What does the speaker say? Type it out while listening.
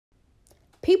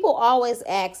People always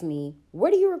ask me,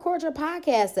 where do you record your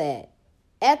podcast at?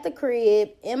 At the crib,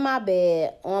 in my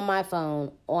bed, on my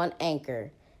phone, on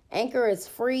Anchor. Anchor is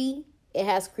free. It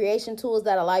has creation tools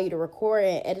that allow you to record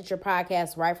and edit your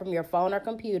podcast right from your phone or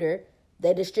computer.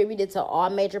 They distribute it to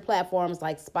all major platforms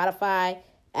like Spotify,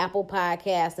 Apple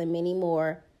Podcasts, and many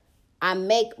more. I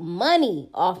make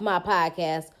money off my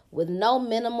podcast with no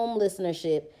minimum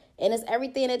listenership. And it's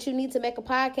everything that you need to make a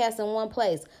podcast in one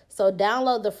place. So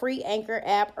download the free Anchor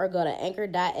app or go to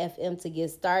anchor.fm to get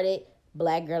started.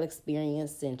 Black Girl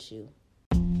Experience sent you.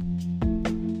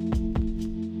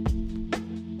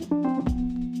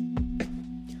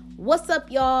 What's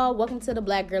up, y'all? Welcome to the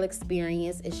Black Girl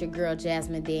Experience. It's your girl,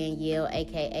 Jasmine Danielle,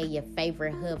 a.k.a. your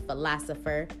favorite hood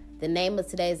philosopher. The name of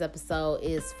today's episode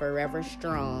is Forever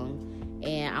Strong,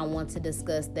 and I want to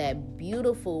discuss that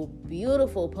beautiful,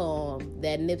 beautiful poem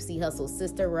that Nipsey Hussle's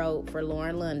sister wrote for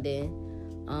Lauren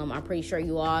London. I'm pretty sure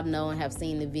you all know and have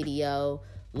seen the video.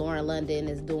 Lauren London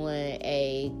is doing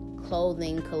a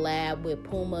clothing collab with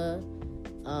Puma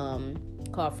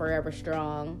called Forever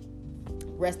Strong.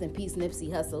 Rest in peace, Nipsey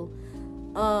Hussle.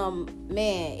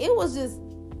 Man, it was just,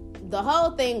 the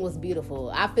whole thing was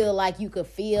beautiful. I feel like you could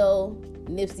feel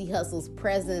Nipsey Hussle's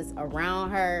presence around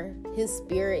her. His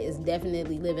spirit is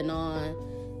definitely living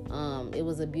on. It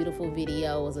was a beautiful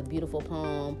video. It was a beautiful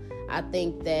poem. I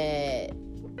think that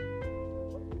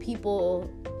people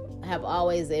have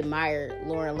always admired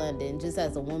Lauren London just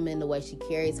as a woman, the way she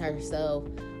carries herself.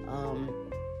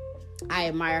 I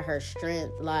admire her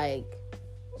strength. Like,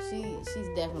 she's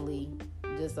definitely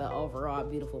just an overall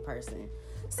beautiful person.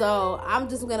 So I'm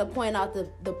just going to point out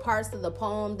the parts of the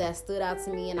poem that stood out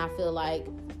to me, and I feel like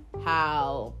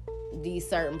how these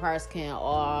certain parts can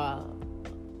all,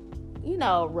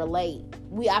 relate.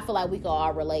 I feel like we can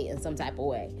all relate in some type of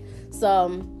way. So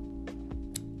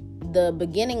the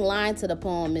beginning line to the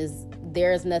poem is,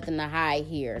 "There's nothing to hide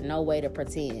here, no way to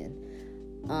pretend."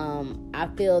 I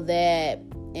feel that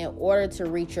in order to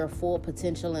reach your full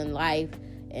potential in life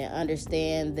and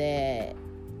understand that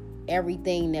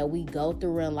everything that we go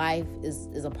through in life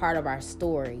is a part of our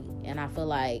story. And I feel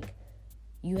like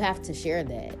you have to share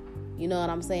that. You know what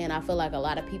I'm saying? I feel like a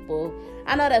lot of people,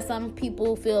 I know that some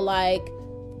people feel like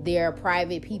they're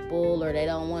private people or they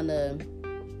don't want to,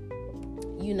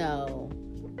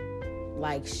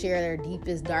 like share their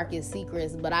deepest, darkest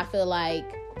secrets. But I feel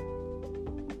like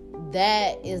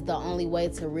that is the only way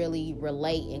to really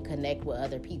relate and connect with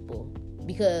other people.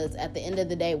 Because at the end of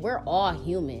the day, we're all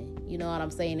human, you know what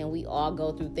I'm saying? And we all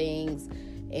go through things,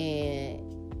 and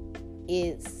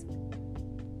it's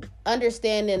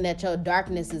understanding that your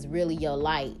darkness is really your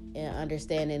light, and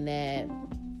understanding that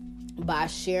by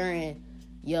sharing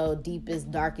your deepest,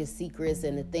 darkest secrets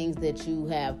and the things that you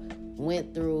have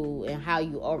went through and how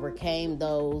you overcame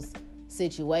those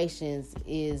situations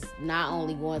is not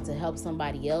only going to help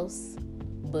somebody else,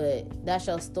 but that's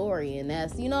your story, and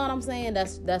that's, you know what I'm saying?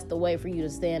 That's the way for you to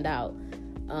stand out.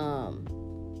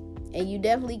 And you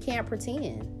definitely can't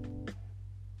pretend.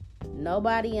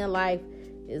 Nobody in life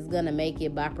is gonna make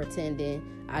it by pretending.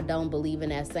 I don't believe in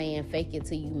that saying, fake it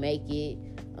till you make it.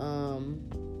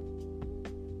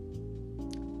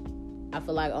 I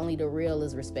feel like only the real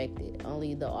is respected.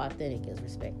 Only the authentic is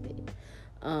respected.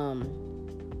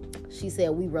 She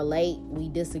said, we relate, we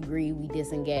disagree, we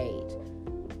disengage.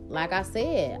 Like I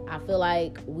said, I feel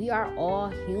like we are all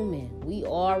human. We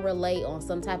all relate on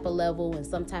some type of level, in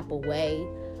some type of way.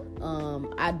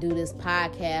 I do this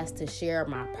podcast to share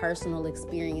my personal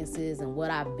experiences and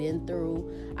what I've been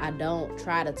through. I don't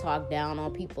try to talk down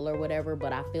on people or whatever,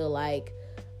 but I feel like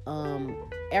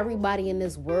everybody in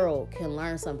this world can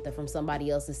learn something from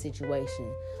somebody else's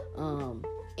situation. And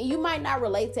you might not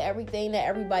relate to everything that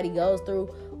everybody goes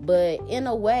through, but in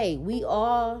a way, we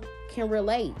all can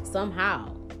relate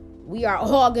somehow. We are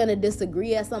all going to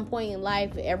disagree at some point in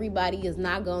life. Everybody is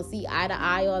not going to see eye to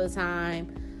eye all the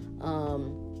time.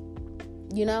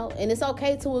 And it's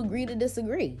okay to agree to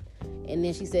disagree. And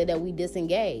then she said that we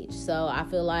disengage. So I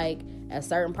feel like at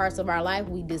certain parts of our life,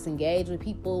 we disengage with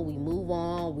people, we move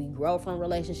on, we grow from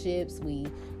relationships,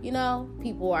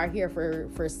 people are here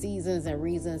for seasons and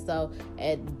reasons. So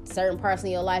at certain parts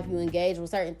in your life, you engage with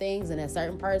certain things, and at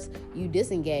certain parts, you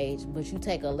disengage. But you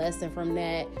take a lesson from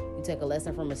that, you take a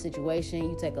lesson from a situation,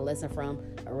 you take a lesson from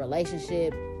a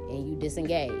relationship, and you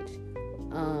disengage.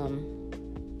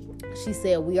 She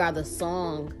said, we are the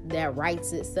song that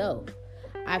writes itself.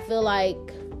 I feel like,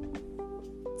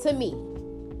 to me,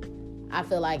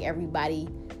 everybody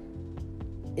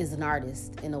is an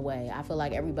artist in a way. I feel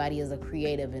like everybody is a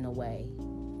creative in a way.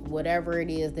 Whatever it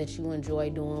is that you enjoy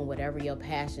doing, whatever your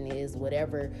passion is,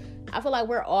 I feel like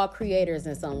we're all creators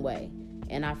in some way.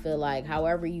 And I feel like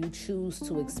however you choose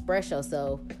to express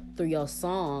yourself through your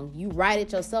song, you write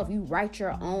it yourself. You write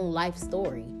your own life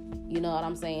story. You know what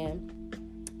I'm saying?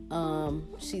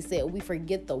 She said, we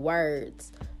forget the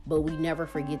words, but we never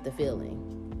forget the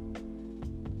feeling.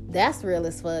 That's real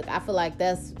as fuck. I feel like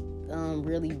that's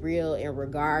really real in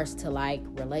regards to like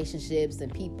relationships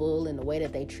and people and the way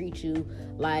that they treat you.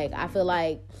 Like, I feel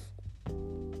like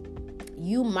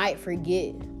you might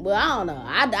forget. Well, I don't know.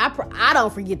 I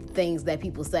don't forget the things that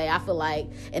people say. I feel like,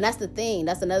 and that's the thing.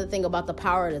 That's another thing about the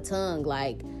power of the tongue.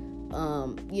 Like,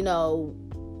 you know,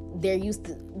 there used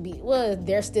to be, well,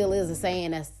 there still is a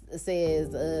saying that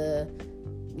says,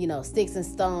 you know, sticks and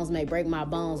stones may break my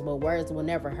bones, but words will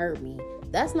never hurt me.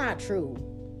 That's not true.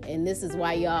 And this is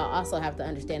why y'all also have to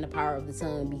understand the power of the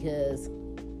tongue, because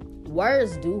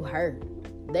words do hurt.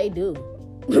 They do.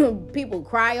 People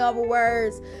cry over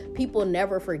words. People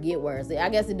never forget words. I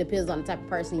guess it depends on the type of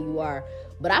person you are.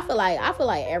 But I feel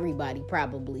like everybody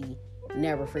probably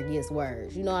never forgets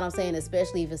words. You know what I'm saying?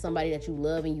 Especially if it's somebody that you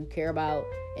love and you care about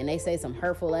and they say some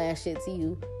hurtful ass shit to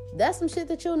you. That's some shit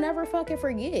that you'll never fucking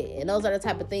forget. And those are the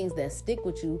type of things that stick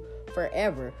with you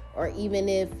forever. Or even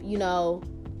if, you know,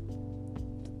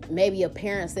 maybe a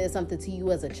parent said something to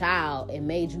you as a child and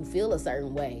made you feel a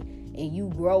certain way, and you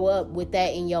grow up with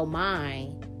that in your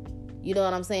mind. You know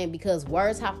what I'm saying? Because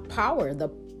words have power.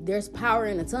 There's power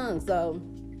in the tongue. So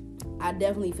I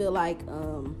definitely feel like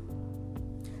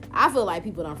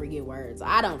people don't forget words.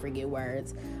 I don't forget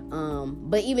words.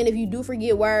 But even if you do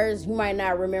forget words, you might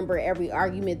not remember every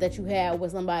argument that you had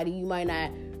with somebody. You might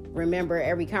not remember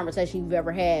every conversation you've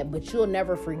ever had, but you'll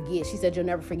never forget. She said you'll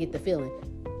never forget the feeling.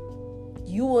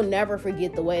 You will never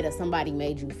forget the way that somebody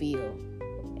made you feel.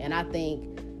 And I think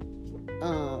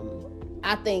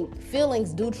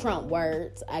feelings do trump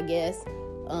words, I guess.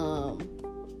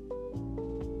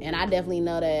 And I definitely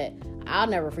know that I'll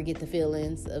never forget the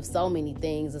feelings of so many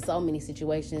things, of so many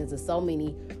situations, of so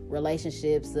many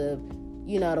relationships, of,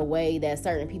 you know, the way that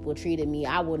certain people treated me.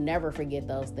 I will never forget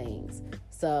those things.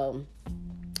 So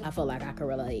I feel like I can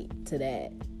relate to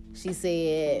that. She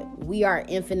said, we are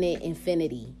infinite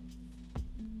infinity.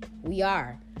 We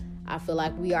are. I feel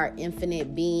like we are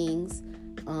infinite beings.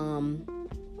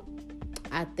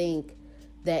 I think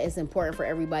that it's important for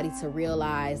everybody to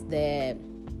realize that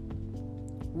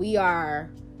we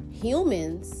are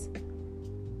humans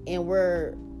and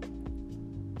we're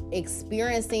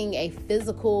experiencing a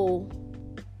physical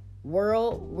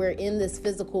world. We're in this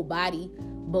physical body,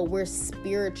 but we're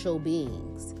spiritual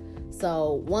beings.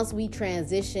 So once we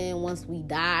transition, once we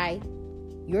die,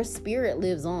 your spirit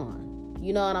lives on.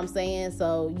 You know what I'm saying?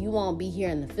 So you won't be here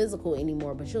in the physical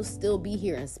anymore, but you'll still be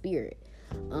here in spirit.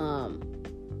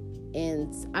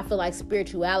 And I feel like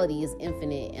spirituality is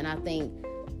infinite, and I think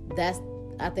that's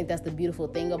the beautiful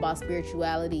thing about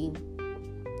spirituality,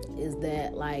 is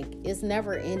that, like, it's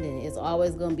never ending. It's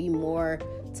always going to be more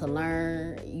to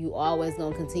learn. You always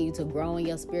going to continue to grow in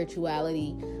your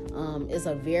spirituality.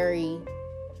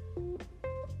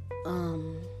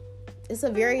 It's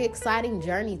a very exciting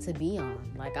journey to be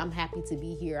on. Like, I'm happy to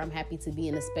be here. I'm happy to be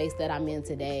in the space that I'm in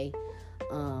today.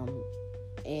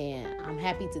 And I'm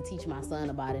happy to teach my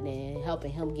son about it and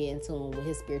helping him get in tune with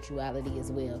his spirituality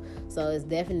as well. So it's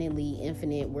definitely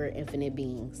infinite. We're infinite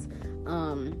beings.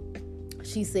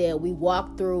 She said, we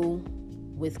walk through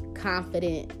with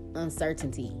confident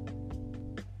uncertainty.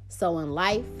 So in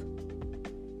life,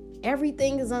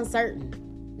 everything is uncertain.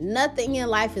 Nothing in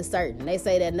life is certain. They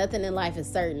say that nothing in life is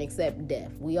certain except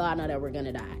death. We all know that we're going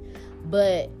to die.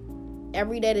 But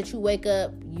every day that you wake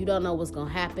up, you don't know what's going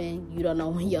to happen. You don't know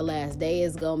when your last day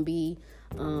is going to be.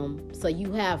 So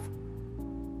you have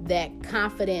that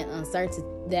confident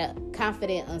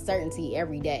uncertainty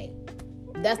every day.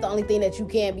 That's the only thing that you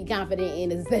can't be confident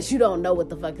in, is that you don't know what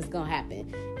the fuck is going to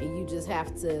happen. And you just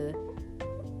have to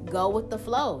go with the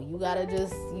flow. You got to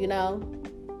just, you know,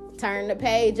 turn the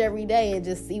page every day and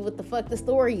just see what the fuck the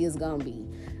story is going to be.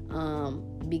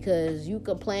 Because you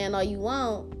could plan all you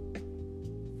want,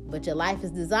 but your life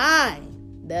is designed.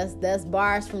 That's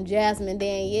bars from Jasmine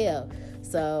Danielle.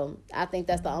 So I think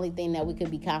that's the only thing that we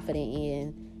could be confident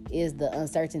in, is the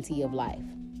uncertainty of life.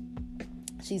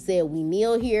 She said, we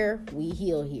kneel here, we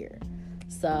heal here.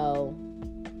 So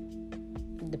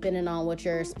depending on what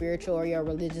your spiritual or your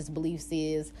religious beliefs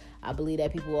is, I believe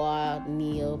that people all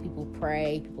kneel, people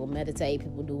pray, people meditate,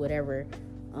 people do whatever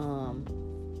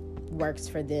works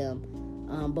for them.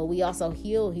 But we also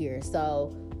heal here.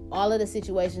 So all of the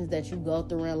situations that you go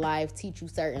through in life teach you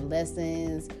certain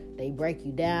lessons. They break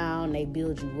you down. They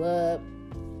build you up.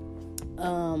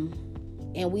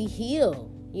 And we heal.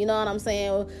 You know what I'm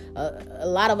saying? A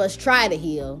lot of us try to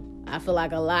heal. I feel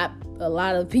like a lot a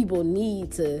lot of people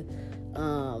need to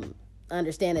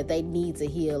understand that they need to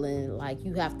heal, and like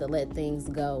you have to let things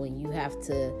go, and you have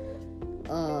to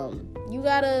you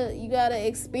gotta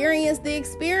experience the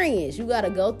experience. You gotta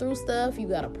go through stuff, you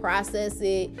gotta process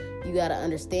it, you gotta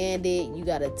understand it, you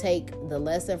gotta take the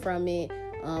lesson from it.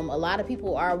 A lot of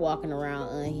people are walking around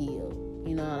unhealed,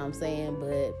 you know what I'm saying?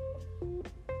 But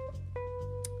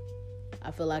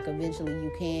I feel like eventually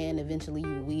you can, eventually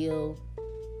you will.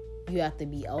 You have to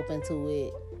be open to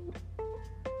it.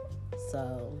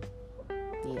 So,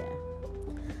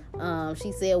 yeah.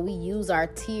 She said we use our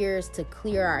tears to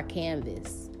clear our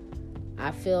canvas.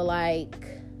 I feel like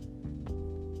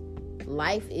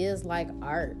life is like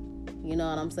art. You know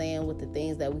what I'm saying? With the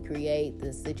things that we create,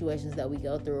 the situations that we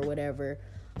go through or whatever.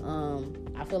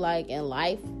 I feel like in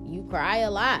life, you cry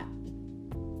a lot.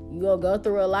 You gonna go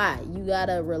through a lot. You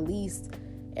gotta release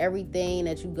everything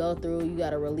that you go through. You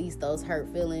gotta release those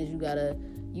hurt feelings.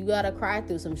 You gotta cry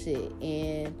through some shit.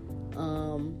 And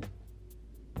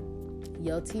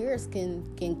your tears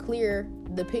can clear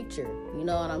the picture. You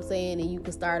know what I'm saying? And you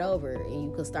can start over, and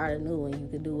you can start anew, and you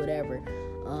can do whatever.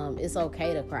 It's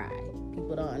okay to cry.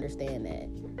 People don't understand that.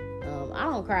 I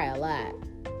don't cry a lot,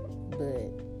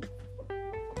 but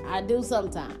I do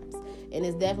sometimes. And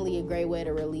it's definitely a great way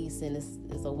to release, and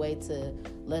it's a way to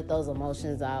let those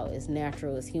emotions out. It's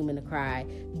natural. It's human to cry.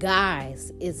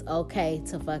 Guys, it's okay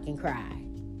to fucking cry.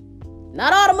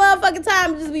 Not all the motherfucking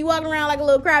time, just be walking around like a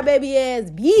little crybaby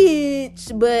ass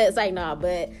bitch. But it's like, nah,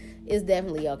 but it's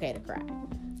definitely okay to cry.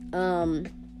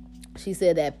 She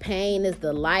said that pain is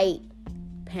the light.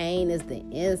 Pain is the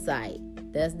insight.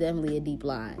 That's definitely a deep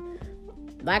line.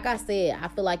 Like I said, I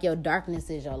feel like your darkness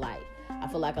is your light. I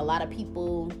feel like a lot of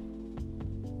people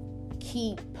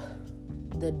keep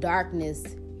the darkness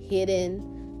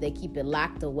hidden. They keep it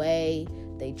locked away.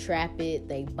 They trap it.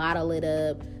 They bottle it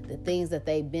up. The things that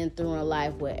they've been through in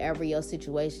life, whatever your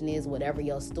situation is, whatever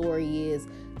your story is,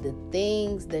 the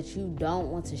things that you don't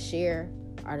want to share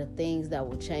are the things that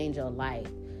will change your life.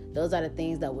 Those are the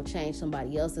things that will change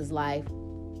somebody else's life.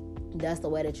 That's the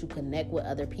way that you connect with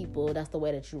other people. That's the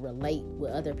way that you relate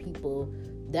with other people.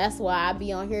 That's why I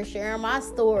be on here sharing my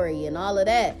story and all of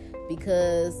that,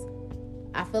 because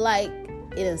I feel like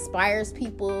it inspires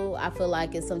people. I feel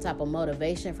like it's some type of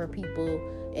motivation for people,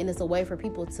 and it's a way for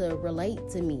people to relate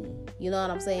to me. You know what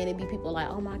I'm saying? It'd be people like,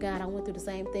 oh my God, I went through the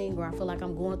same thing, or I feel like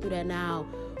I'm going through that now.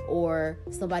 Or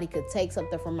somebody could take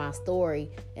something from my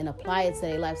story and apply it to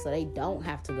their life so they don't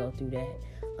have to go through that.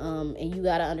 And you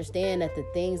got to understand that the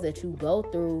things that you go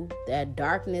through, that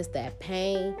darkness, that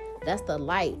pain, that's the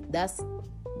light. That's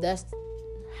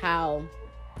how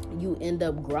you end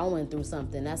up growing through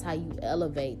something. That's how you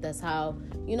elevate. That's how,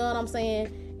 you know what I'm saying?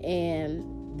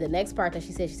 And the next part that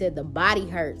she said the body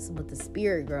hurts, but the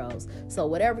spirit grows. So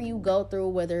whatever you go through,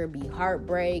 whether it be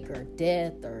heartbreak or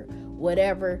death or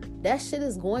whatever, that shit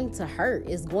is going to hurt.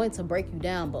 It's going to break you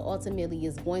down, but ultimately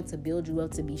it's going to build you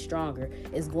up to be stronger.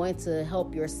 It's going to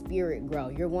help your spirit grow.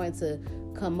 You're going to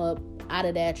come up out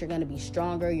of that. You're going to be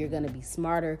stronger. You're going to be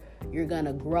smarter. You're going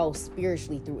to grow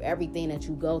spiritually through everything that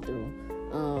you go through.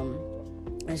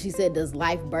 And she said, does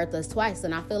life birth us twice?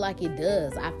 And I feel like it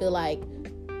does. I feel like,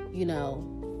 you know,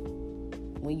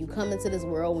 when you come into this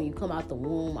world, when you come out the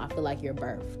womb, I feel like you're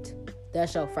birthed.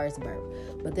 That's your first birth.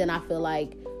 But then I feel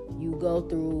like you go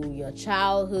through your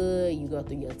childhood, you go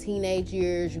through your teenage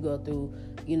years, you go through,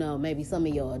 you know, maybe some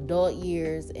of your adult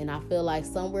years. And I feel like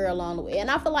somewhere along the way, and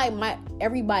I feel like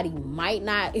everybody might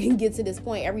not get to this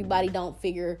point. Everybody don't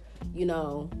figure, you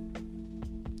know,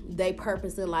 they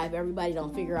purpose in life. Everybody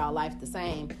don't figure out life the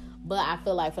same. But I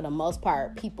feel like for the most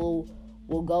part, people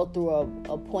will go through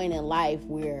a point in life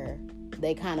where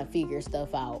they kind of figure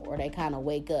stuff out, or they kind of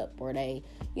wake up, or they,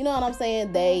 you know what I'm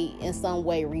saying? They in some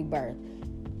way rebirth.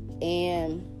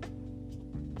 And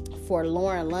for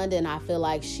Lauren London, I feel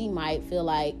like she might feel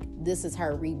like this is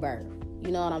her rebirth.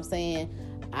 You know what I'm saying?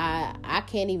 I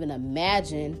can't even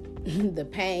imagine the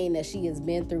pain that she has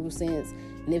been through since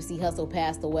Nipsey Hussle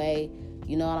passed away.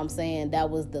 You know what I'm saying? That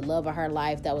was the love of her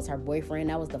life. That was her boyfriend.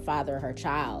 That was the father of her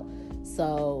child.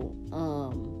 So,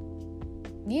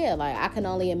 yeah, like I can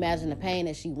only imagine the pain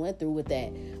that she went through with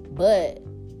that. But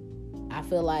I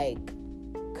feel like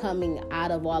coming out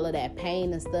of all of that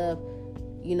pain and stuff,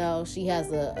 you know, she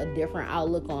has a different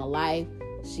outlook on life.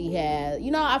 She has, you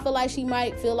know, I feel like she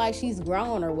might feel like she's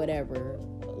grown or whatever,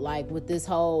 like with this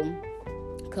whole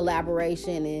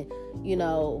collaboration and, you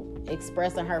know,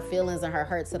 expressing her feelings and her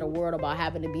hurts to the world about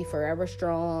having to be forever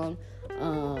strong.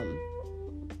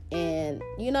 And,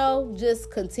 you know,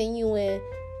 just continuing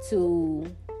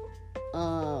to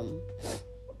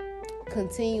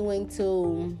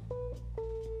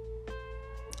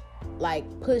like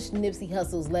push Nipsey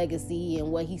Hussle's legacy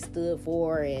and what he stood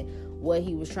for and what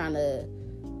he was trying to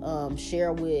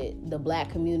share with the black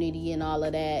community and all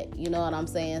of that. You know what I'm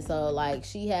saying? So like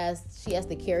she has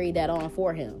to carry that on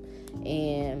for him.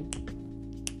 And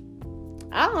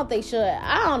I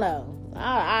don't know.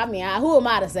 I mean, who am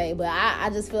I to say? But I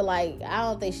just feel like I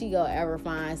don't think she gonna ever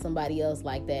find somebody else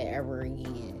like that ever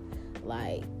again.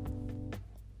 Like,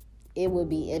 it would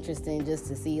be interesting just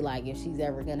to see like if she's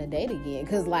ever gonna date again,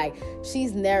 because like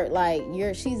she's never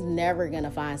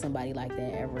gonna find somebody like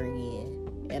that ever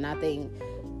again. And I think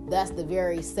that's the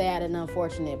very sad and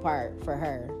unfortunate part for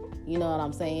her. You know what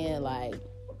I'm saying? Like,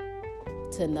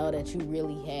 to know that you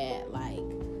really had like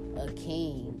a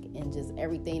king and just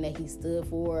everything that he stood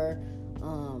for.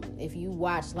 If you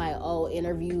watch like old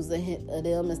interviews of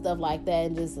them and stuff like that,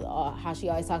 and just how she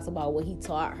always talks about what he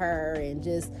taught her and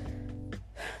just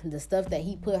the stuff that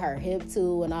he put her hip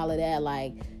to and all of that,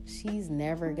 like she's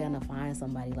never gonna find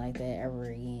somebody like that ever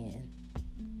again.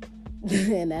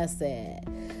 And that's sad.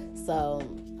 So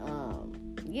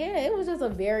yeah, it was just a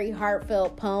very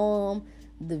heartfelt poem.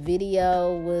 The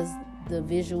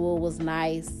visual was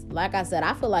nice. Like I said,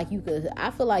 I feel like you could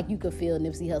feel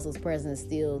Nipsey Hussle's presence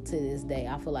still to this day.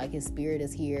 I feel like his spirit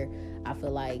is here. I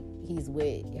feel like he's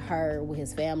with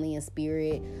his family in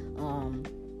spirit.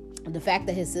 The fact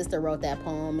that his sister wrote that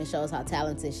poem, it shows how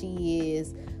talented she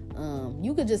is.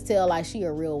 You could just tell like she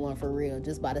a real one for real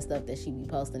just by the stuff that she be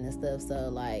posting and stuff. So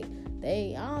like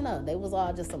I don't know, they was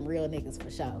all just some real niggas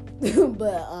for sure.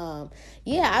 But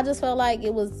yeah, I just felt like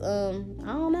it was I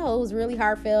don't know, it was really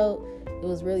heartfelt. It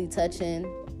was really touching.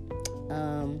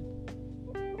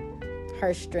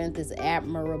 Her strength is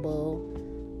admirable.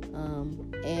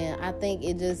 And I think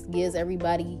it just gives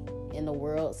everybody in the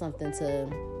world something to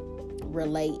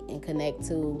relate and connect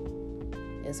to,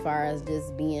 as far as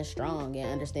just being strong and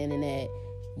understanding that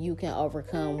you can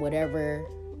overcome whatever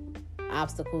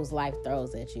obstacles life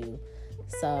throws at you.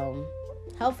 So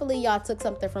hopefully y'all took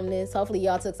something from this. Hopefully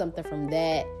y'all took something from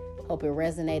that. Hope it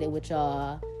resonated with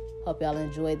y'all. Hope y'all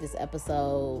enjoyed this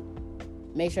episode.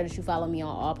 Make sure that you follow me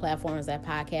on all platforms at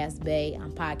Podcast Bay.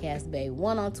 I'm Podcast Bay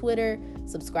 1 on Twitter.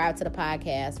 Subscribe to the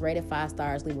podcast. Rate it 5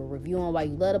 stars. Leave a review on why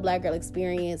you love the Black Girl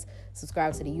Experience.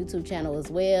 Subscribe to the YouTube channel as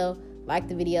well. Like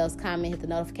the videos, comment, hit the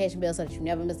notification bell so that you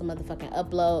never miss a motherfucking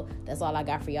upload. That's all I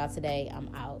got for y'all today.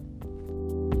 I'm out.